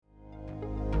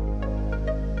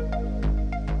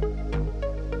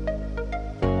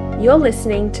You're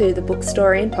listening to the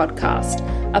Bookstorian Podcast,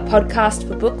 a podcast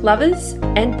for book lovers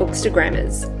and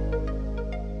bookstagrammers.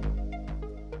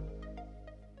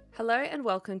 Hello and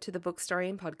welcome to the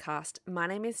Bookstorian Podcast. My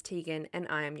name is Tegan and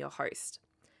I am your host.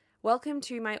 Welcome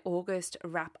to my August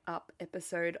wrap-up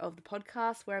episode of the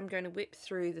podcast where I'm going to whip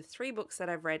through the 3 books that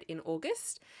I've read in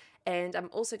August, and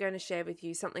I'm also going to share with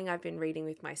you something I've been reading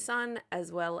with my son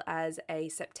as well as a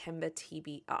September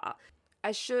TBR.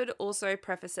 I should also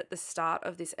preface at the start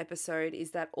of this episode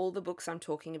is that all the books I'm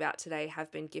talking about today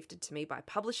have been gifted to me by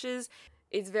publishers.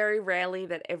 It's very rarely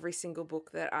that every single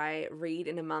book that I read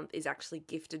in a month is actually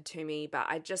gifted to me, but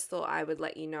I just thought I would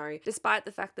let you know, despite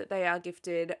the fact that they are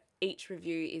gifted, each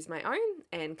review is my own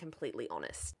and completely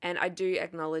honest. And I do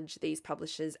acknowledge these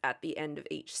publishers at the end of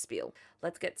each spiel.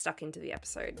 Let's get stuck into the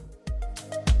episode.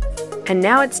 And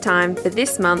now it's time for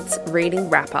this month's reading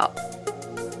wrap-up.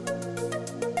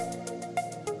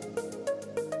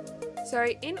 So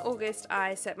in August,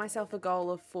 I set myself a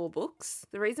goal of 4 books.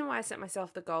 The reason why I set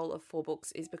myself the goal of 4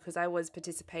 books is because I was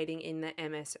participating in the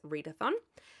MS Readathon.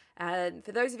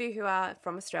 For those of you who are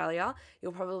from Australia,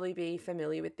 you'll probably be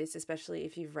familiar with this, especially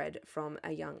if you've read from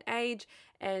a young age.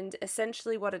 And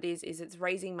essentially what it is it's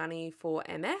raising money for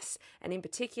MS, and in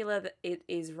particular, it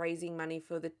is raising money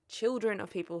for the children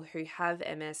of people who have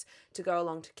MS to go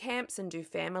along to camps and do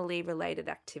family-related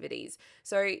activities.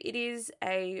 So it is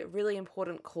a really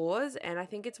important cause, and I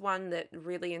think it's one that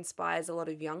really inspires a lot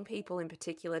of young people in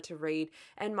particular to read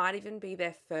and might even be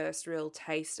their first real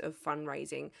taste of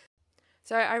fundraising.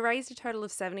 So I raised a total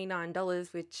of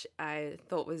 $79, which I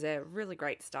thought was a really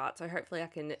great start. So hopefully I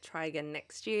can try again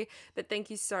next year. But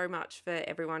thank you so much for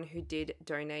everyone who did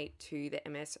donate to the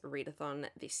MS Readathon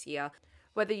this year.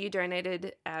 Whether you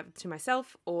donated to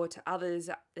myself or to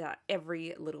others,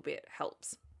 every little bit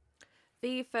helps.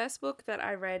 The first book that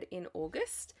I read in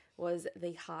August was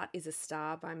The Heart is a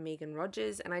Star by Megan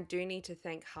Rogers, and I do need to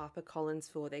thank HarperCollins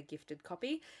for their gifted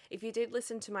copy. If you did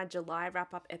listen to my July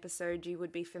wrap-up episode, you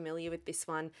would be familiar with this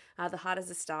one. The Heart is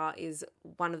a Star is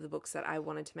one of the books that I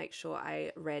wanted to make sure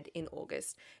I read in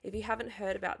August. If you haven't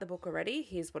heard about the book already,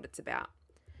 here's what it's about.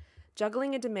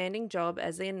 Juggling a demanding job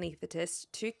as the anaesthetist,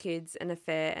 2 kids, an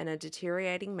affair, and a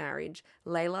deteriorating marriage,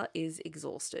 Layla is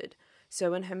exhausted.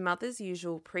 So when her mother's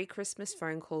usual pre-Christmas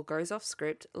phone call goes off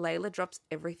script, Layla drops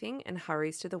everything and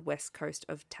hurries to the west coast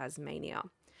of Tasmania.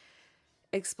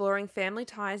 Exploring family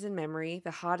ties and memory,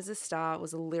 The Heart is a Star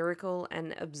was a lyrical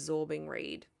and absorbing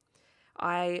read.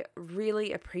 I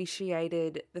really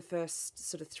appreciated the first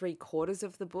sort of 3/4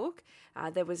 of the book.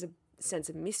 There was a sense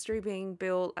of mystery being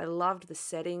built. I loved the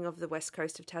setting of the west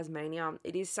coast of Tasmania.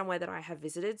 It is somewhere that I have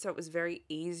visited, so it was very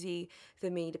easy for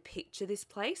me to picture this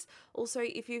place. Also,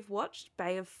 if you've watched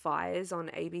Bay of Fires on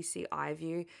ABC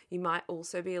iView, you might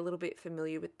also be a little bit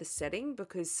familiar with the setting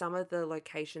because some of the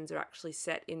locations are actually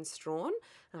set in Strawn.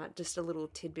 Just a little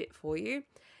tidbit for you.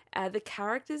 The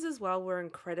characters as well were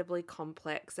incredibly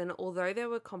complex, and although they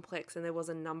were complex and there was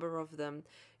a number of them,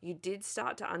 you did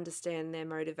start to understand their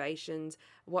motivations,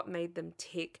 what made them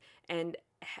tick, and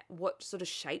what sort of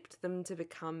shaped them to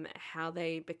become how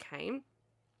they became.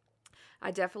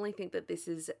 I definitely think that this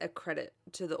is a credit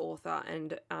to the author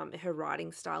and her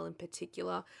writing style in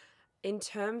particular. In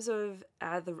terms of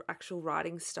the actual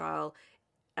writing style,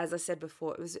 as I said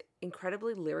before, it was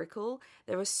incredibly lyrical.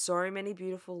 There were so many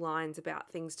beautiful lines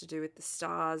about things to do with the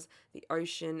stars, the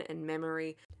ocean, and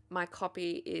memory. My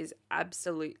copy is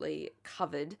absolutely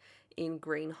covered in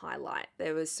green highlight.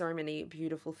 There were so many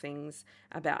beautiful things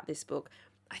about this book.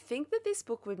 I think that this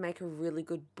book would make a really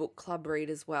good book club read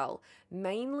as well,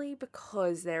 mainly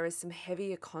because there is some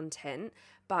heavier content,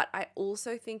 but I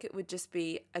also think it would just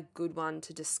be a good one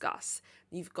to discuss.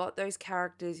 You've got those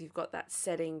characters, you've got that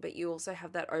setting, but you also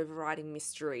have that overriding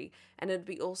mystery, and it'd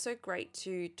be also great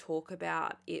to talk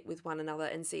about it with one another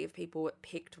and see if people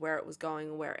picked where it was going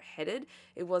or where it headed.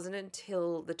 It wasn't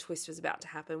until the twist was about to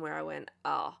happen where I went,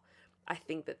 I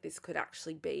think that this could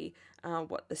actually be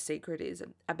what the secret is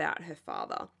about her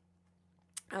father.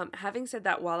 Having said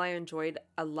that, while I enjoyed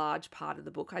a large part of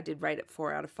the book, I did rate it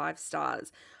 4 out of 5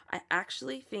 stars. I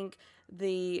actually think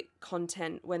the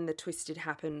content when the twist did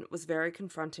happen was very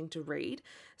confronting to read.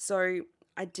 So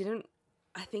I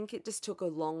think it just took a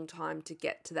long time to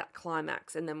get to that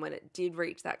climax. And then when it did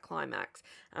reach that climax,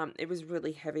 it was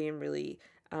really heavy and really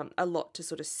a lot to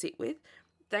sort of sit with.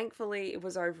 Thankfully, it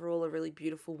was overall a really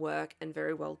beautiful work and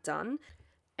very well done.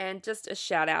 And just a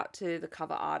shout out to the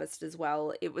cover artist as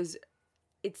well. It was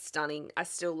it's stunning. I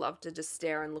still love to just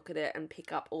stare and look at it and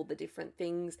pick up all the different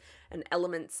things and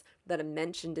elements that are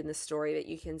mentioned in the story that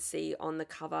you can see on the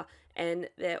cover. And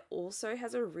there also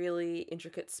has a really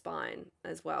intricate spine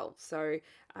as well. So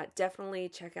definitely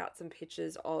check out some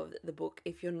pictures of the book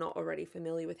if you're not already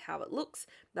familiar with how it looks.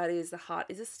 That is The Heart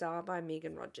is a Star by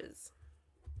Megan Rogers.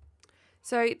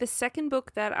 So the second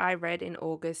book that I read in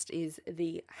August is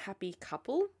The Happy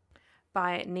Couple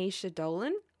by Nisha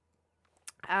Dolan.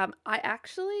 I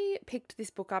actually picked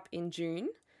this book up in June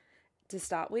to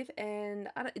start with, and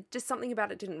just something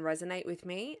about it didn't resonate with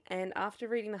me. And after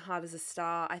reading The Heart as a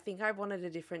Star, I think I wanted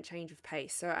a different change of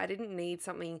pace. So I didn't need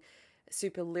something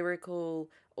super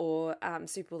lyrical or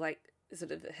super like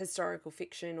sort of historical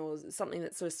fiction or something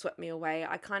that sort of swept me away.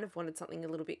 I kind of wanted something a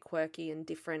little bit quirky and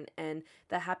different, and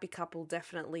The Happy Couple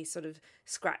definitely sort of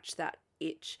scratched that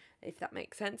itch, if that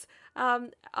makes sense.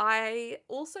 I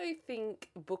also think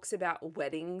books about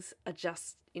weddings are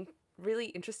just really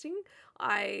interesting.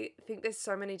 I think there's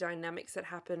so many dynamics that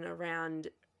happen around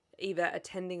either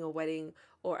attending a wedding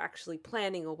or actually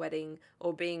planning a wedding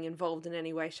or being involved in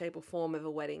any way, shape or form of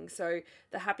a wedding. So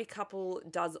The Happy Couple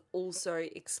does also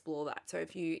explore that. So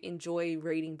if you enjoy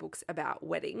reading books about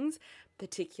weddings,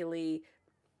 particularly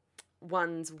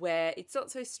ones where it's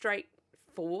not so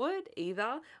straightforward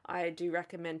either, I do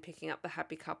recommend picking up The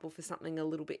Happy Couple for something a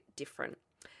little bit different.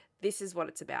 This is what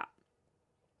it's about.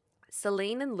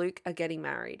 Celine and Luke are getting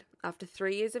married. After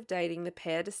 3 years of dating, the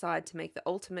pair decide to make the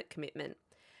ultimate commitment.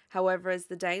 However, as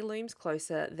the day looms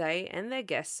closer, they and their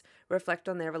guests reflect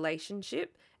on their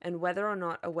relationship and whether or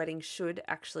not a wedding should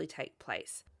actually take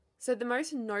place. So the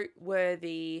most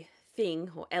noteworthy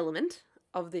thing or element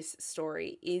of this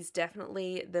story is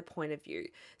definitely the point of view.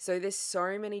 So there's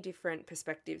so many different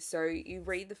perspectives. So you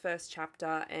read the first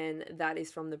chapter and that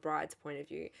is from the bride's point of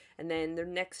view. And then the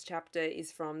next chapter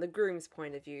is from the groom's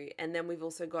point of view. And then we've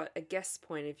also got a guest's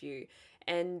point of view.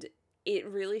 And it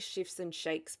really shifts and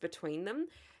shakes between them.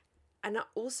 And I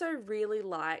also really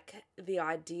like the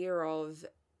idea of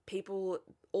people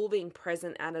all being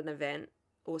present at an event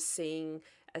or seeing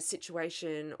a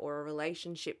situation or a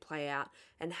relationship play out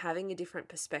and having a different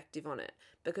perspective on it.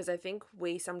 Because I think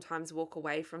we sometimes walk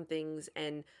away from things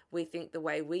and we think the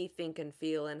way we think and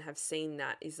feel and have seen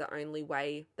that is the only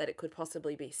way that it could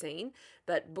possibly be seen.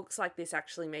 But books like this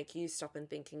actually make you stop and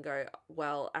think and go,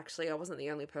 well, actually, I wasn't the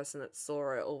only person that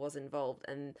saw it or was involved,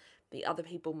 and the other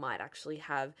people might actually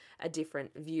have a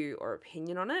different view or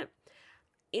opinion on it.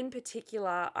 In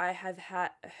particular, I have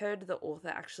heard the author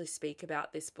actually speak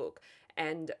about this book,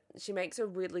 and she makes a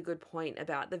really good point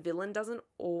about the villain doesn't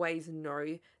always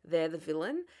know they're the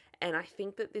villain, and I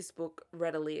think that this book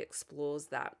readily explores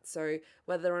that. So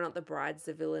whether or not the bride's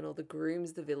the villain or the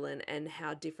groom's the villain, and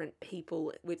how different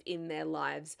people within their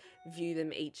lives view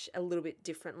them each a little bit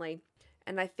differently.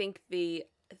 And I think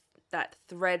that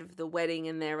thread of the wedding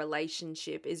and their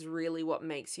relationship is really what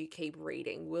makes you keep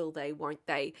reading. Will they, won't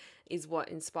they, is what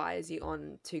inspires you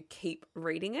on to keep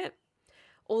reading it.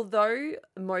 Although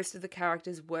most of the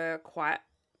characters were quite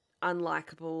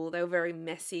unlikable, they were very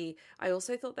messy, I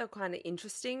also thought they were kind of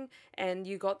interesting, and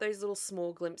you got those little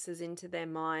small glimpses into their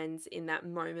minds in that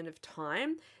moment of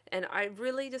time. And I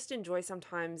really just enjoy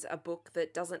sometimes a book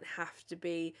that doesn't have to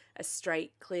be a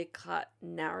straight, clear-cut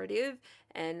narrative,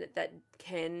 and that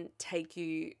can take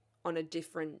you on a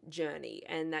different journey,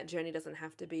 and that journey doesn't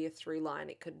have to be a through line.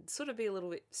 It could sort of be a little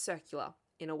bit circular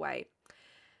in a way.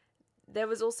 There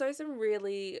was also some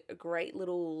really great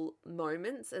little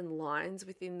moments and lines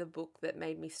within the book that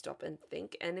made me stop and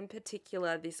think, and in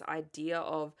particular this idea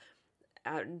of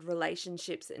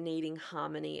relationships needing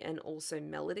harmony and also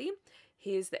melody.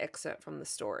 Here's the excerpt from the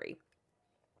story.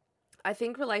 I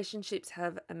think relationships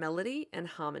have a melody and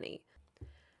harmony.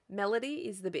 Melody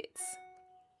is the bits.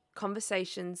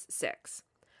 Conversations, sex.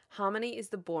 Harmony is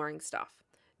the boring stuff.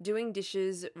 Doing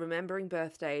dishes, remembering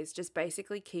birthdays, just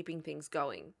basically keeping things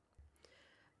going.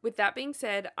 With that being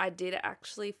said, I did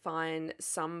actually find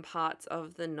some parts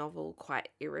of the novel quite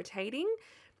irritating,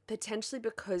 potentially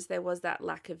because there was that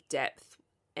lack of depth,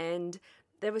 and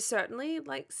there were certainly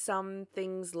like some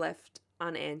things left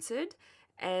unanswered,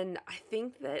 and I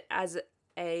think that as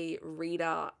a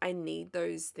reader, I need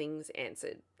those things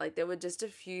answered. Like there were just a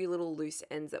few little loose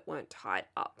ends that weren't tied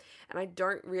up, and I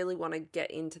don't really want to get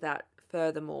into that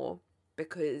furthermore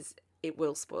because it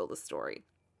will spoil the story.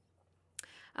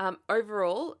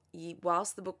 Overall,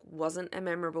 whilst the book wasn't a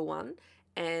memorable one,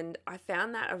 and I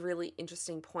found that a really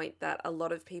interesting point that a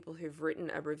lot of people who've written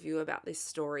a review about this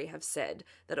story have said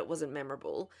that it wasn't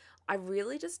memorable, I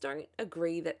really just don't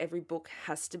agree that every book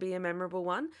has to be a memorable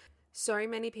one. So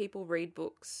many people read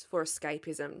books for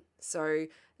escapism. So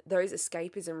those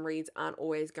escapism reads aren't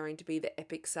always going to be the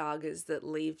epic sagas that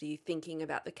leave you thinking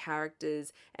about the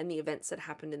characters and the events that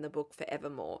happened in the book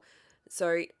forevermore.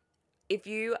 So if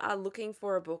you are looking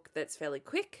for a book that's fairly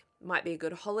quick, might be a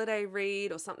good holiday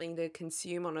read or something to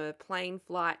consume on a plane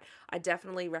flight, I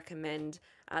definitely recommend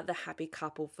The Happy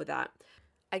Couple for that.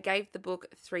 I gave the book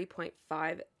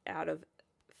 3.5 out of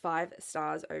 5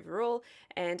 stars overall,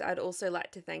 and I'd also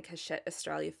like to thank Hachette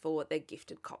Australia for their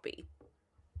gifted copy.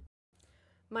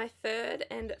 My third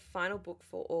and final book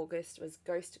for August was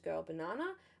Ghost Girl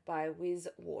Banana by Wiz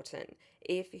Wharton.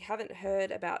 If you haven't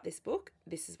heard about this book,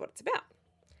 this is what it's about.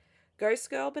 Ghost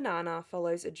Girl Banana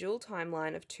follows a dual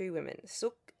timeline of two women,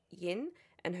 Suk Yin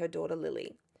and her daughter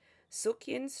Lily. Suk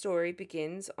Yin's story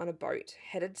begins on a boat,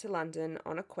 headed to London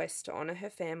on a quest to honour her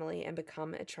family and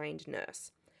become a trained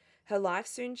nurse. Her life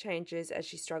soon changes as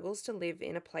she struggles to live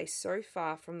in a place so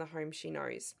far from the home she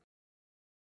knows.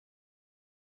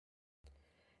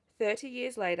 30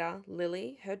 years later,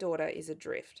 Lily, her daughter, is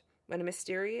adrift. When a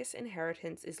mysterious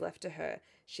inheritance is left to her,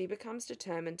 she becomes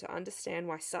determined to understand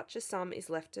why such a sum is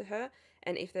left to her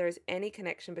and if there is any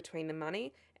connection between the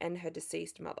money and her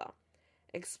deceased mother.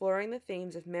 Exploring the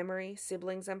themes of memory,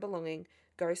 siblings, and belonging,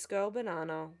 Ghost Girl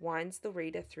Banana winds the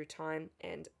reader through time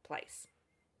and place.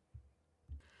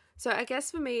 So I guess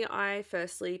for me, I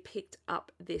firstly picked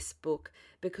up this book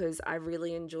because I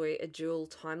really enjoy a dual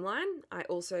timeline. I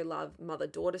also love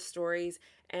mother-daughter stories,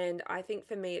 and I think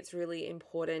for me it's really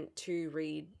important to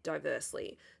read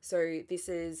diversely. So this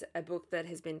is a book that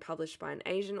has been published by an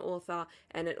Asian author,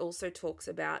 and it also talks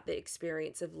about the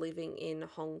experience of living in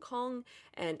Hong Kong,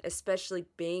 and especially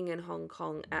being in Hong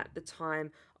Kong at the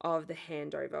time of the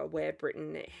handover where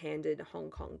Britain handed Hong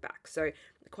Kong back. So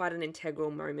quite an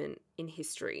integral moment in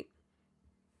history.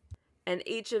 And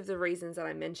each of the reasons that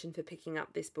I mentioned for picking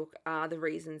up this book are the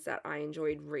reasons that I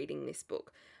enjoyed reading this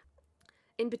book.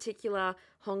 In particular,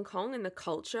 Hong Kong and the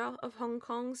culture of Hong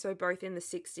Kong, so both in the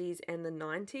 60s and the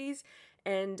 90s,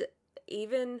 and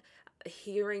even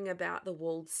hearing about the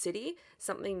walled city,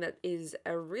 something that is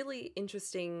a really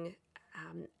interesting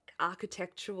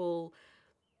architectural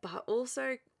but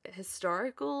also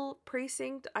historical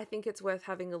precinct. I think it's worth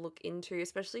having a look into,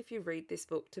 especially if you read this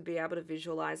book, to be able to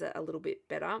visualize it a little bit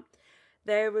better.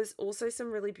 There was also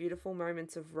some really beautiful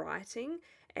moments of writing,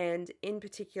 and in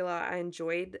particular, I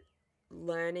enjoyed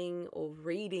learning or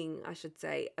reading, I should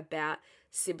say, about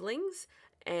siblings,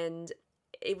 and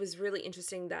it was really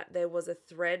interesting that there was a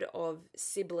thread of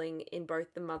sibling in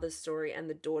both the mother's story and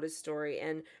the daughter's story,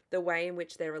 and the way in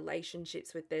which their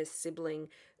relationships with their sibling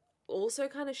also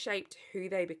kind of shaped who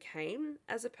they became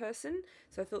as a person.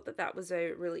 So I thought that that was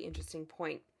a really interesting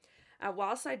point.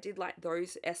 Whilst I did like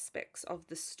those aspects of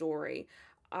the story,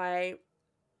 I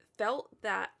felt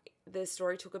that the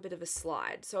story took a bit of a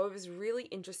slide. So I was really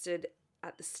interested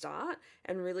at the start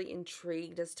and really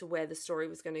intrigued as to where the story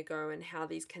was going to go and how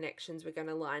these connections were going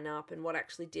to line up and what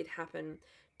actually did happen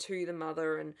to the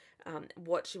mother and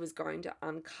what she was going to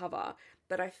uncover.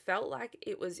 But I felt like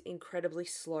it was incredibly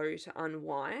slow to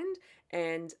unwind,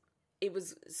 and it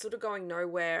was sort of going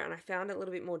nowhere, and I found it a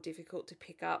little bit more difficult to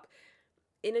pick up.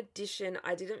 In addition,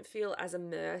 I didn't feel as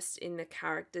immersed in the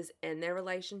characters and their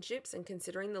relationships, and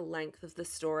considering the length of the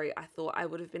story, I thought I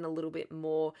would have been a little bit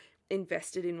more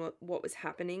invested in what was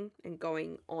happening and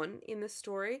going on in the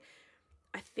story.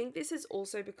 I think this is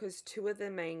also because two of the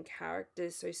main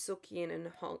characters, so Suk Yin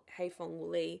and Haifeng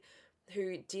Li,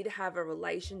 who did have a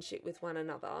relationship with one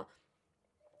another,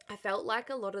 I felt like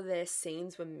a lot of their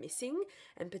scenes were missing,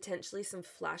 and potentially some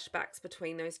flashbacks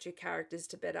between those two characters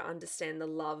to better understand the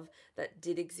love that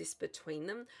did exist between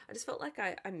them. I just felt like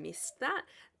I missed that.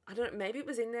 I don't know, maybe it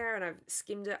was in there and I've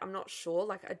skimmed it, I'm not sure.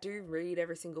 Like, I do read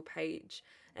every single page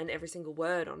and every single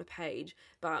word on a page,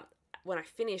 but when I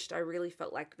finished, I really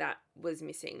felt like that was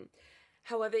missing.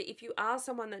 However, if you are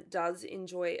someone that does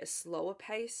enjoy a slower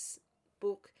pace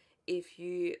book, if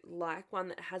you like one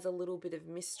that has a little bit of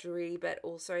mystery but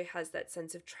also has that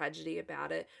sense of tragedy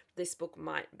about it, this book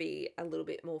might be a little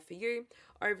bit more for you.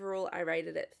 Overall, I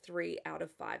rated it 3 out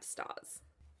of 5 stars.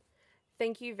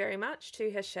 Thank you very much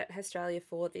to Hachette Australia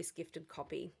for this gifted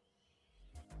copy.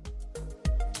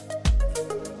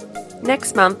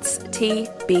 Next month's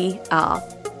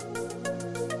TBR.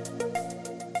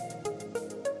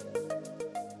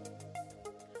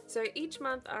 So each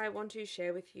month I want to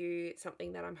share with you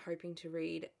something that I'm hoping to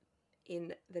read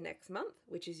in the next month,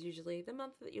 which is usually the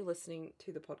month that you're listening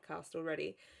to the podcast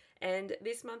already. And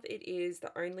this month it is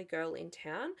The Only Girl in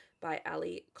Town by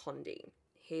Ali Condi.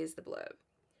 Here's the blurb.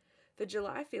 For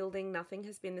July Fielding, nothing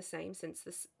has been the same since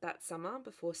that summer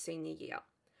before senior year.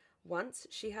 Once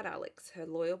she had Alex, her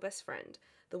loyal best friend,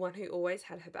 the one who always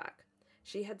had her back.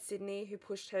 She had Sydney, who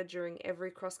pushed her during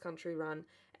every cross-country run,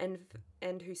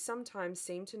 and who sometimes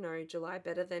seemed to know July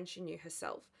better than she knew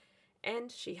herself.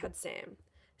 And she had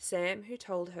Sam, who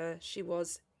told her she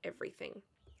was everything.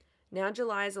 Now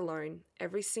July is alone.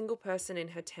 Every single person in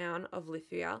her town of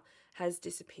Lithia has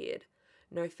disappeared.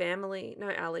 No family, no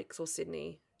Alex or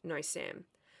Sydney, no Sam.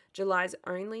 July's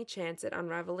only chance at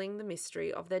unravelling the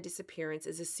mystery of their disappearance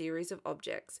is a series of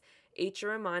objects, each a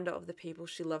reminder of the people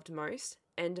she loved most,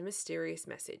 and a mysterious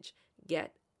message: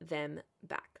 get them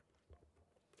back.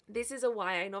 This is a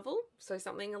YA novel, so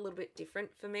something a little bit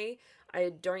different for me. I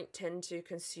don't tend to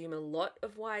consume a lot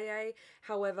of YA.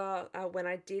 However, when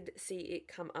I did see it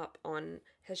come up on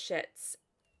Hachette's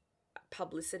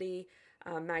publicity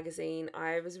magazine,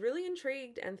 I was really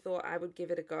intrigued and thought I would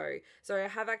give it a go. So I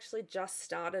have actually just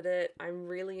started it. I'm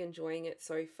really enjoying it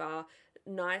so far.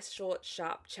 Nice, short,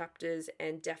 sharp chapters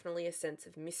and definitely a sense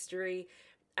of mystery.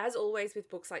 As always with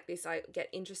books like this, I get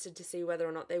interested to see whether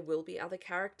or not there will be other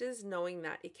characters, knowing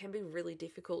that it can be really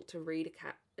difficult to read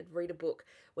a book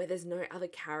where there's no other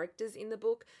characters in the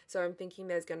book. So I'm thinking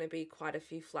there's going to be quite a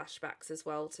few flashbacks as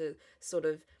well to sort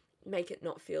of make it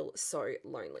not feel so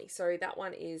lonely. So that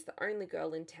one is The Only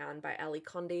Girl in Town by Ali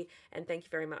Condé, and thank you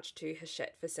very much to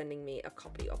Hachette for sending me a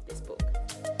copy of this book.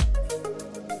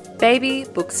 Baby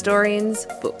Bookstorians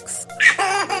Books.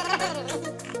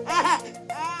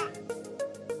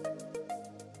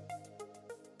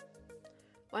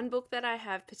 One book that I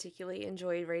have particularly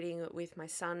enjoyed reading with my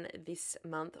son this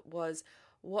month was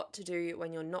What to Do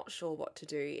When You're Not Sure What to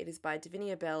Do. It is by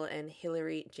Davinia Bell and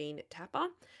Hilary Jean Tapper.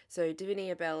 So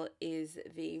Davinia Bell is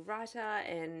the writer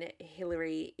and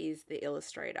Hilary is the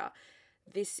illustrator.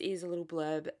 This is a little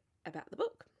blurb about the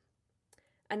book.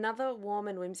 Another warm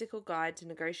and whimsical guide to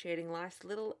negotiating life's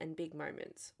little and big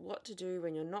moments. What to Do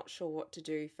When You're Not Sure What to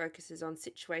Do focuses on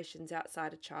situations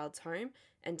outside a child's home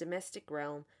and domestic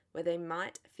realm where they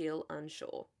might feel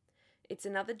unsure. It's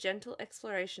another gentle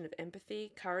exploration of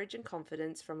empathy, courage and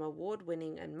confidence from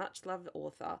award-winning and much-loved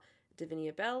author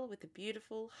Davinia Bell, with the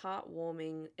beautiful,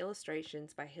 heartwarming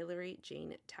illustrations by Hilary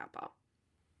Jean Tapper.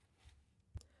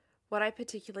 What I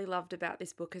particularly loved about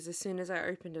this book is as soon as I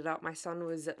opened it up, my son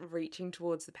was reaching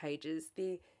towards the pages.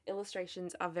 The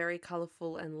illustrations are very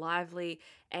colourful and lively,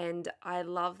 and I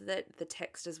love that the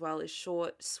text as well is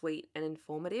short, sweet and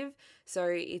informative. So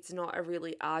it's not a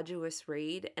really arduous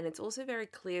read, and it's also very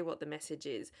clear what the message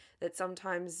is, that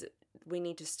sometimes we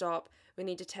need to stop, we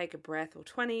need to take a breath or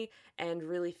 20 and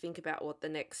really think about what the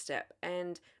next step.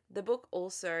 And the book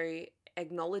also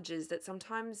acknowledges that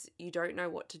sometimes you don't know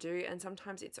what to do, and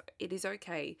sometimes it is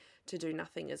okay to do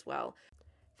nothing as well.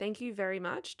 Thank you very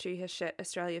much to Hachette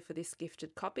Australia for this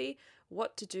gifted copy.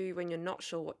 What to Do When You're Not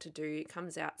Sure What to Do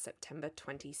comes out September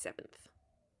 27th.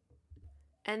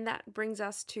 And that brings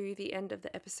us to the end of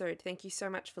the episode. Thank you so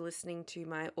much for listening to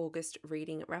my August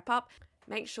reading wrap up.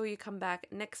 Make sure you come back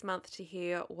next month to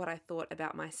hear what I thought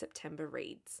about my September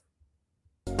reads.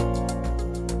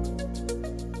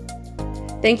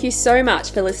 Thank you so much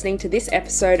for listening to this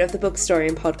episode of the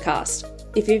Bookstorian podcast.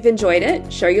 If you've enjoyed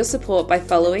it, show your support by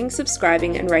following,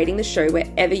 subscribing, and rating the show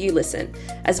wherever you listen,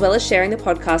 as well as sharing the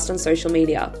podcast on social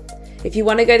media. If you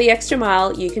want to go the extra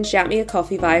mile, you can shout me a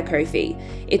coffee via Ko-fi.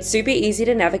 It's super easy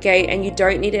to navigate and you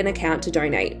don't need an account to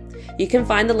donate. You can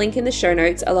find the link in the show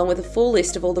notes along with a full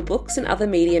list of all the books and other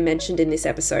media mentioned in this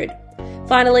episode.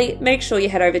 Finally, make sure you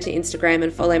head over to Instagram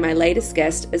and follow my latest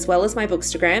guest, as well as my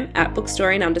Bookstagram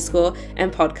 @Bookstorian_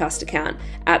 and podcast account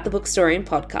 @The Bookstorian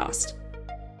Podcast.